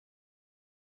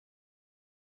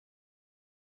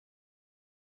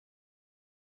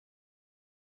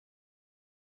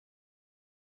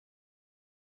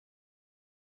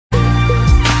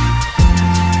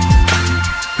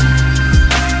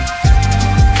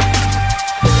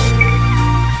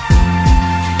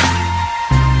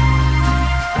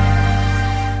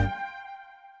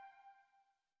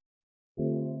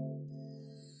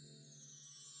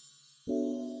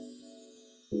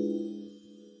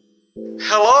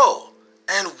Hello,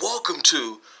 and welcome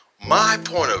to My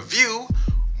Point of View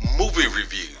Movie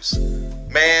Reviews.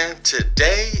 Man,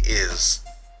 today is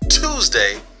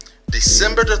Tuesday,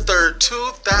 December the 3rd,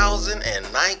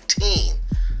 2019.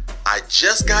 I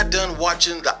just got done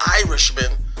watching The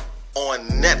Irishman on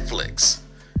Netflix.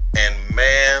 And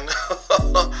man,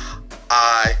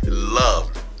 I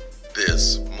loved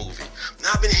this movie.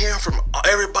 Now, I've been hearing from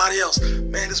everybody else,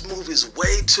 man, this movie is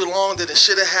way too long than it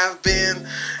should have been.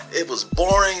 It was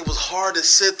boring, it was hard to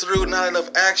sit through, not enough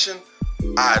action.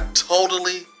 I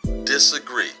totally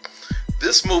disagree.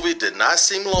 This movie did not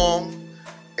seem long.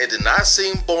 It did not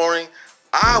seem boring.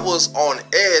 I was on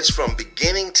edge from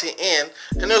beginning to end,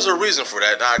 and there's a reason for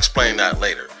that, and I'll explain that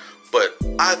later. But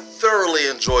I thoroughly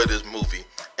enjoyed this movie.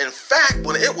 In fact,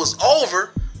 when it was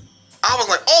over, I was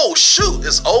like, oh shoot,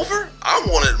 it's over? I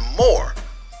wanted more.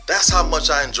 That's how much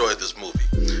I enjoyed this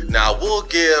movie. Now, we'll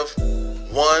give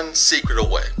one secret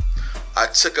away. I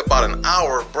took about an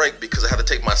hour break because I had to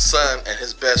take my son and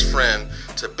his best friend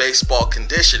to baseball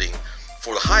conditioning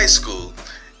for the high school.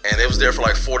 And it was there for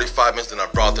like 45 minutes, and I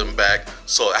brought them back.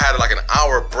 So I had like an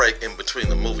hour break in between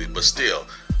the movie. But still,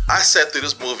 I sat through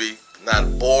this movie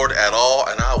not bored at all,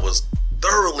 and I was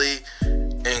thoroughly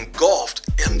engulfed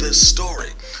in this story.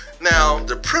 Now,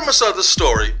 the premise of the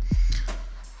story,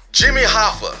 Jimmy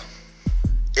Hoffa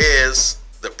is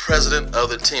the president of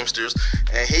the Teamsters,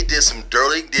 and he did some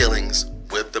dirty dealings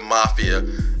with the mafia,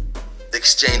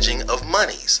 exchanging of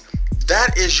monies.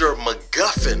 That is your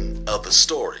MacGuffin of the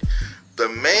story. The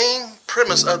main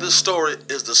premise of this story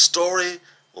is the story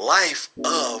life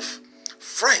of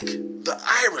Frank, the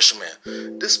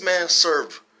Irishman. This man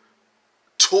served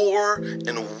tour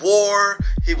in war.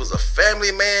 He was a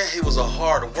family man. He was a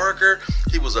hard worker.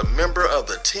 He was a member of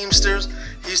the Teamsters.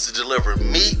 He used to deliver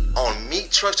meat on meat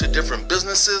trucks to different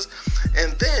businesses.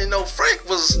 And then, Frank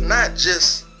was not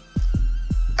just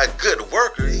a good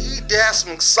worker. He had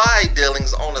some side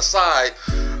dealings on the side,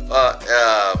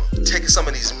 taking some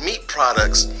of these meat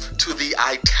products to the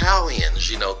Italians,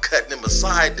 cutting them a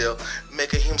side deal,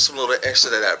 making him some little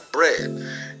extra of that bread.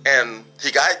 And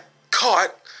he got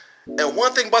caught. And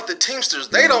one thing about the Teamsters,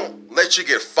 they don't let you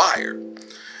get fired.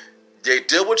 They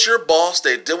deal with your boss,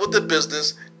 they deal with the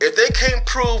business. If they can't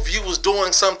prove you was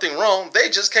doing something wrong, they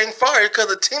just can't fire you because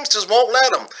the Teamsters won't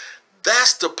let them.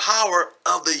 That's the power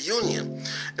of the union.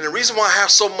 And the reason why I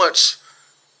have so much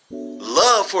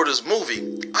love for this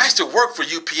movie, I used to work for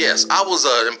UPS. I was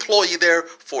an employee there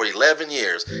for 11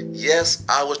 years. Yes,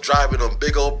 I was driving on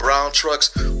big old brown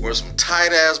trucks with some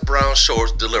tight ass brown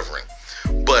shorts delivering.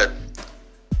 But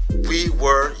we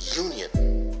were union.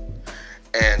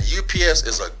 And UPS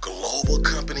is a global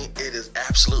company. It is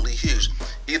absolutely huge.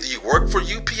 Either you work for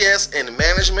UPS in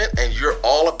management and you're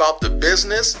all about the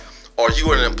business, or you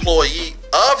are an employee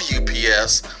of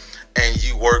UPS and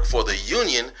you work for the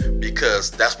union because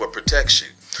that's what protects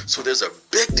you. So there's a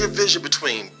big division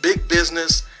between big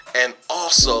business and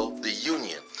also the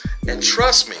union. And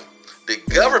trust me, the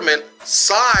government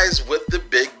sides with the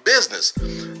big business.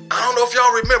 I don't know if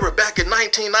y'all remember back in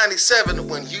 1997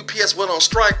 when UPS went on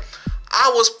strike, I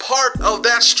was part of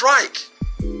that strike.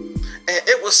 And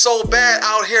it was so bad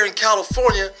out here in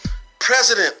California,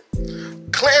 President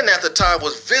Clinton at the time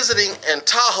was visiting in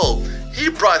Tahoe. He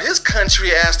brought his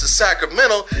country ass to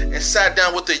Sacramento and sat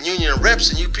down with the union reps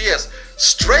in UPS.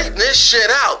 Straighten this shit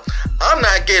out. I'm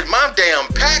not getting my damn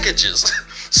packages.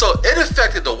 So it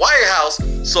affected the White House,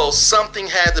 so something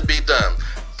had to be done.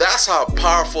 That's how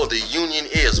powerful the union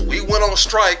is. We went on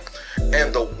strike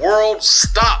and the world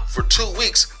stopped for 2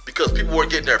 weeks because people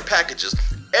weren't getting their packages.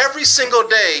 Every single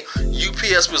day,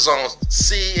 UPS was on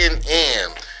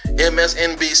CNN,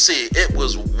 MSNBC. It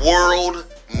was world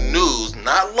news,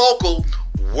 not local,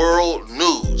 world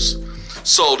news.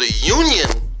 So the union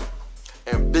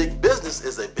and big business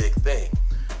is a big thing.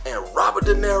 And Robert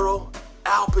De Niro,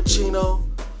 Al Pacino,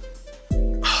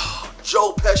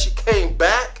 Joe Pesci came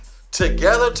back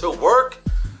together to work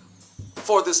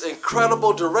for this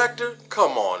incredible director.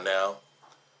 Come on now.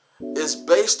 It's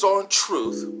based on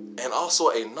truth and also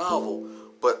a novel,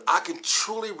 but I can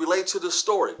truly relate to the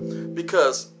story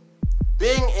because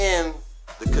being in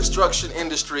the construction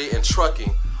industry and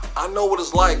trucking, I know what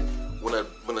it's like when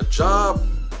a job,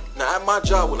 now at my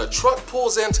job, when a truck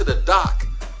pulls into the dock,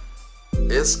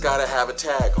 it's gotta have a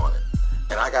tag on it.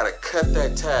 And I gotta cut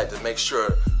that tag to make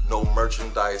sure no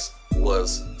merchandise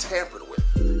was tampered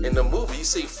with. In the movie, you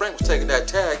see Frank was taking that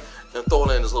tag and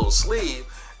throwing it in his little sleeve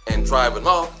and driving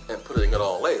off and putting it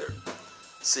on later.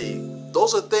 See,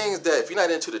 those are things that if you're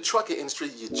not into the trucking industry,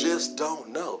 you just don't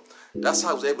know. That's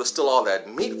how I was able to steal all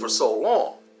that meat for so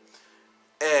long.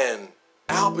 And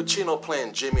Al Pacino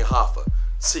playing Jimmy Hoffa.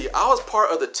 See, I was part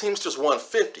of the Teamsters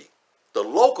 150, the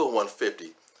local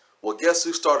 150. Well, guess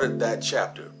who started that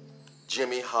chapter?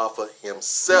 Jimmy Hoffa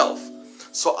himself.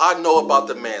 So I know about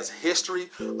the man's history.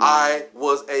 I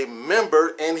was a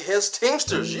member in his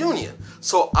Teamsters union.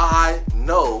 So I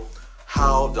know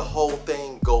how the whole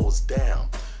thing goes down.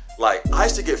 Like, I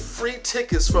used to get free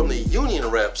tickets from the union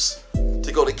reps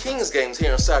to go to Kings games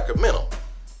here in Sacramento.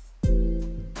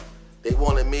 They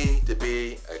wanted me to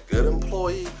be a good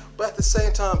employee, but at the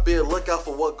same time be a lookout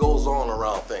for what goes on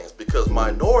around things, because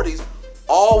minorities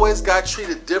always got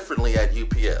treated differently at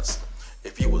UPS.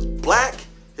 If you was black,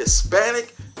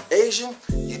 Hispanic, Asian,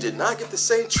 you did not get the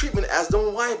same treatment as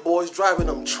them white boys driving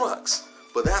them trucks.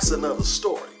 But that's another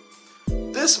story.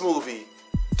 This movie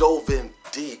dove in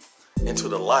deep into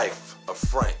the life of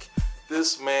Frank.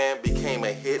 This man became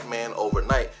a hitman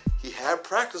overnight. He had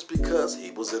practice because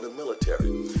he was in the military.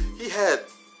 He had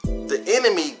the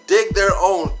enemy dig their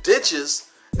own ditches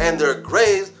and their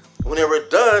graves. When they were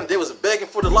done, they was begging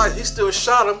for the life. He still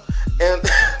shot them,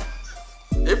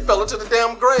 and it fell into the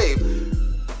damn grave.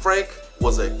 Frank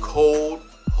was a cold,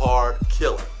 hard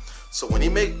killer. So when he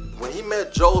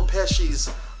met Joe Pesci's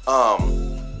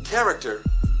character,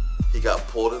 he got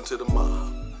pulled into the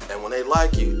mob. And when they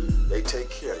like you, they take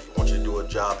care of you. Want you to do a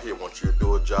job here, want you to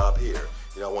do a job here.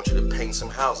 You know, I want you to paint some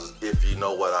houses, if you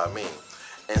know what I mean.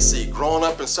 And see, growing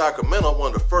up in Sacramento,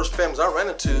 one of the first families I ran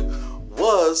into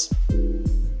was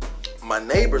my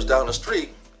neighbors down the street,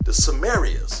 the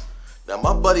Samarias. Now,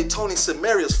 my buddy Tony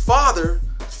Samaria's father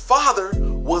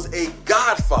was a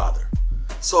godfather.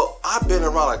 So I've been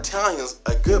around Italians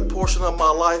a good portion of my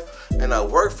life, and I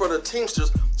worked for the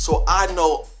Teamsters, so I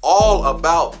know all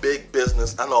about big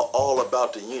business. I know all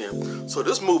about the union. So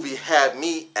this movie had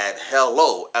me at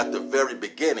hello at the very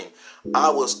beginning.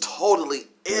 I was totally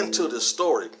into the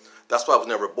story. That's why it was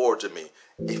never bored to me.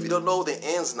 If you don't know the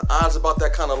ins and outs about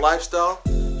that kind of lifestyle,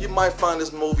 you might find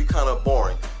this movie kind of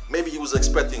boring. Maybe you was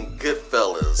expecting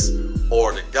Goodfellas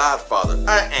or The Godfather.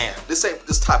 This ain't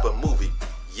this type of movie.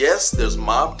 Yes, there's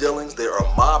mob dealings, there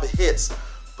are mob hits,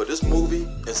 but this movie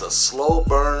is a slow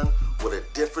burn with a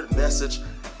different message,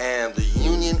 and the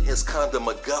union is kind of the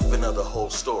MacGuffin of the whole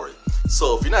story.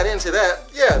 So if you're not into that,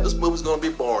 yeah, this movie's gonna be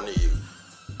boring to you.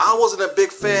 I wasn't a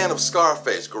big fan of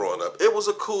Scarface growing up. It was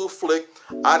a cool flick.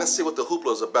 I didn't see what the hoopla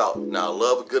was about. Now, I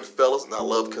love Goodfellas and I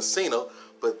love Casino,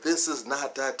 but this is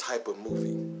not that type of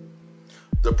movie.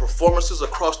 The performances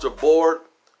across the board,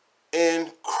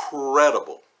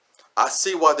 incredible. I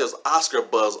see why there's Oscar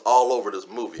buzz all over this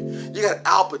movie. You got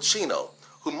Al Pacino,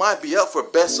 who might be up for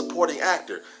Best Supporting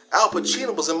Actor. Al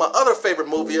Pacino was in my other favorite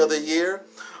movie of the year,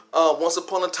 Once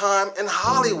Upon a Time in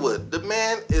Hollywood. The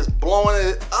man is blowing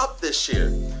it up this year.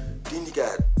 Then you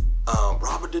got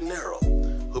Robert De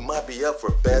Niro, who might be up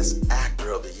for Best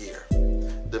Actor of the Year.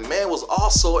 The man was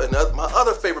also in my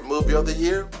other favorite movie of the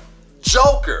year,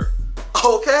 Joker.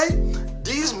 Okay?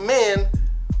 These men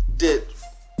did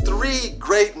 3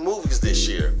 great movies this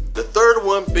year. The third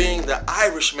one being The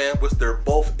Irishman, which they're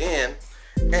both in.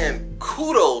 And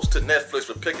kudos to Netflix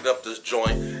for picking up this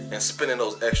joint and spending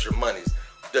those extra monies.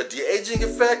 The de-aging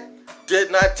effect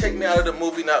did not take me out of the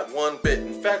movie, not one bit.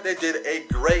 In fact, they did a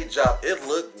great job. It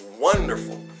looked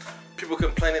wonderful. People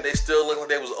complaining they still look like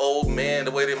they was old man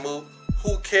the way they move.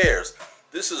 Who cares?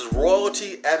 This is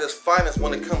royalty at its finest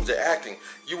when it comes to acting.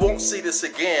 You won't see this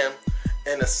again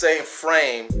in the same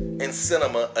frame in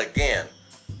cinema again.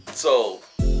 So,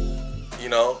 you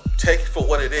know, take it for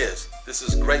what it is. This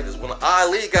is greatness. When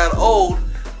Ali got old,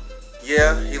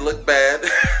 yeah, he looked bad.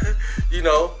 You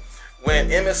know, when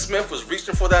Emmitt Smith was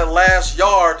reaching for that last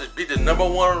yard to be the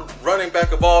 #1 running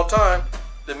back of all time,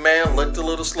 the man looked a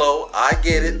little slow. I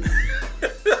get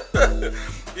it.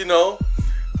 You know,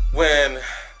 when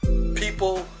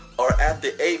people are at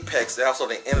the apex and also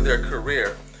the end of their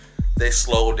career, they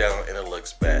slow down and it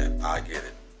looks bad. I get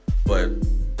it. But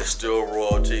it's still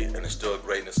royalty and it's still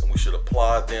greatness, and we should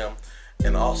applaud them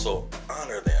and also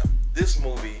honor them. This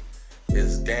movie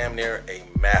is damn near a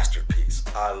masterpiece.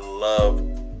 I love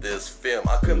this film.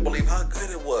 I couldn't believe how good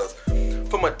it was.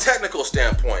 From a technical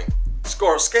standpoint,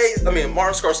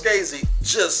 Martin Scorsese,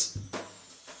 just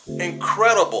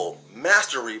incredible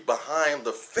mastery behind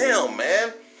the film,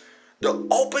 man. The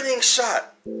opening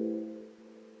shot,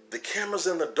 the camera's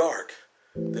in the dark,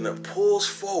 then it pulls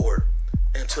forward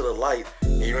into the light,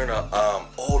 and you're in a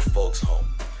old folks home.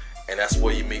 And that's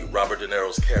where you meet Robert De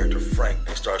Niro's character, Frank, and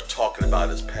he starts talking about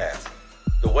his past.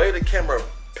 The way the camera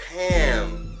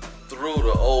panned through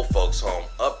the old folks home,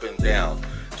 up and down,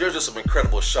 there's just some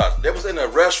incredible shots. They was in a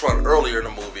restaurant earlier in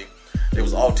the movie. They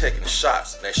was all taking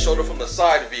shots, and they showed it from the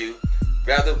side view,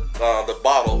 grabbed the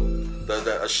bottle,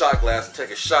 a shot glass and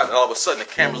take a shot, and all of a sudden the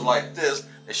camera's like this.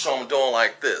 They show him doing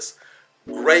like this.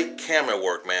 Great camera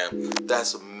work, man.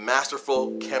 That's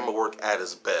masterful camera work at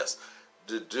its best.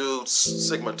 The dude's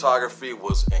cinematography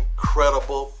was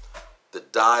incredible. The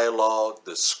dialogue,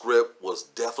 the script was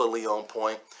definitely on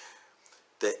point.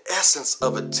 The essence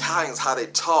of Italians, how they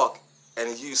talk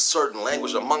and use certain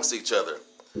language amongst each other.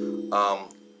 I'm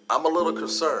a little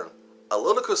concerned. A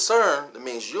little concerned, that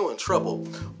means you in trouble.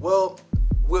 Well,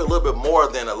 we're a little bit more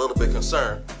than a little bit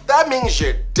concerned. That means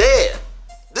you're dead.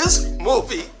 This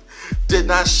movie did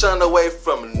not shun away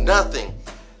from nothing.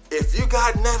 If you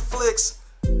got Netflix,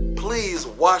 please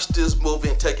watch this movie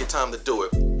and take your time to do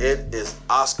it. It is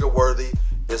Oscar worthy.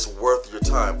 It's worth your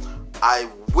time. I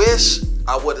wish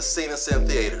I would have seen this in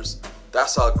theaters.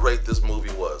 That's how great this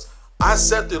movie was. I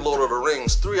sat through Lord of the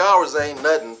Rings. 3 hours ain't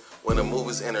nothing when a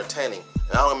movie's entertaining.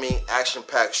 And I don't mean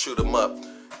action-packed, shoot 'em up.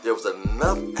 There was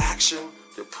enough action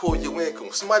to pull you in.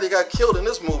 When somebody got killed in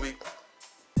this movie,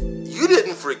 you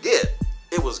didn't forget.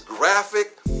 It was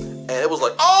graphic, and it was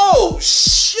like, oh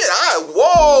shit,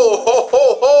 whoa, ho,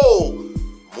 ho, ho.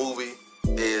 Movie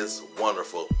is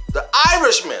wonderful. The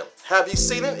Irishman, have you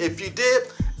seen it? If you did,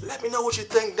 let me know what you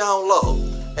think down low.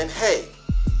 And hey,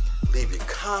 leave your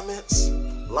comments,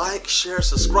 like, share,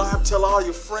 subscribe, tell all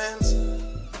your friends.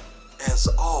 As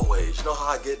always, you know how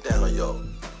I get down, yo.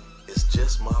 It's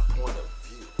just my point of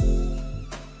view.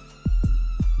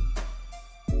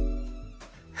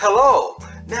 Hello.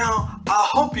 Now, I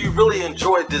hope you really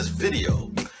enjoyed this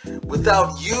video.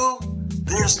 Without you,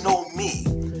 there's no me.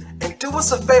 And do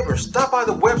us a favor, stop by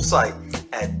the website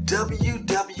at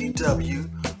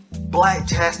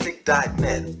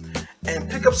www.blacktastic.net and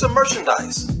pick up some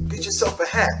merchandise. Get yourself a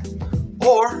hat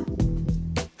or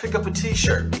pick up a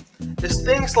t-shirt. It's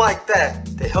things like that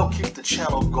that help keep the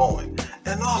channel going.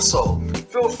 And also,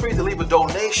 feel free to leave a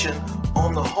donation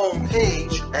on the home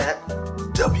page at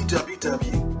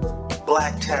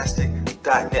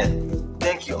www.blacktastic.net.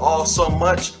 Thank you all so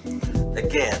much.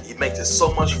 Again, you make this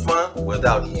so much fun.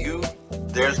 Without you,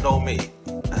 there's no me.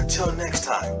 Until next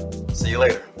time, see you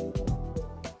later.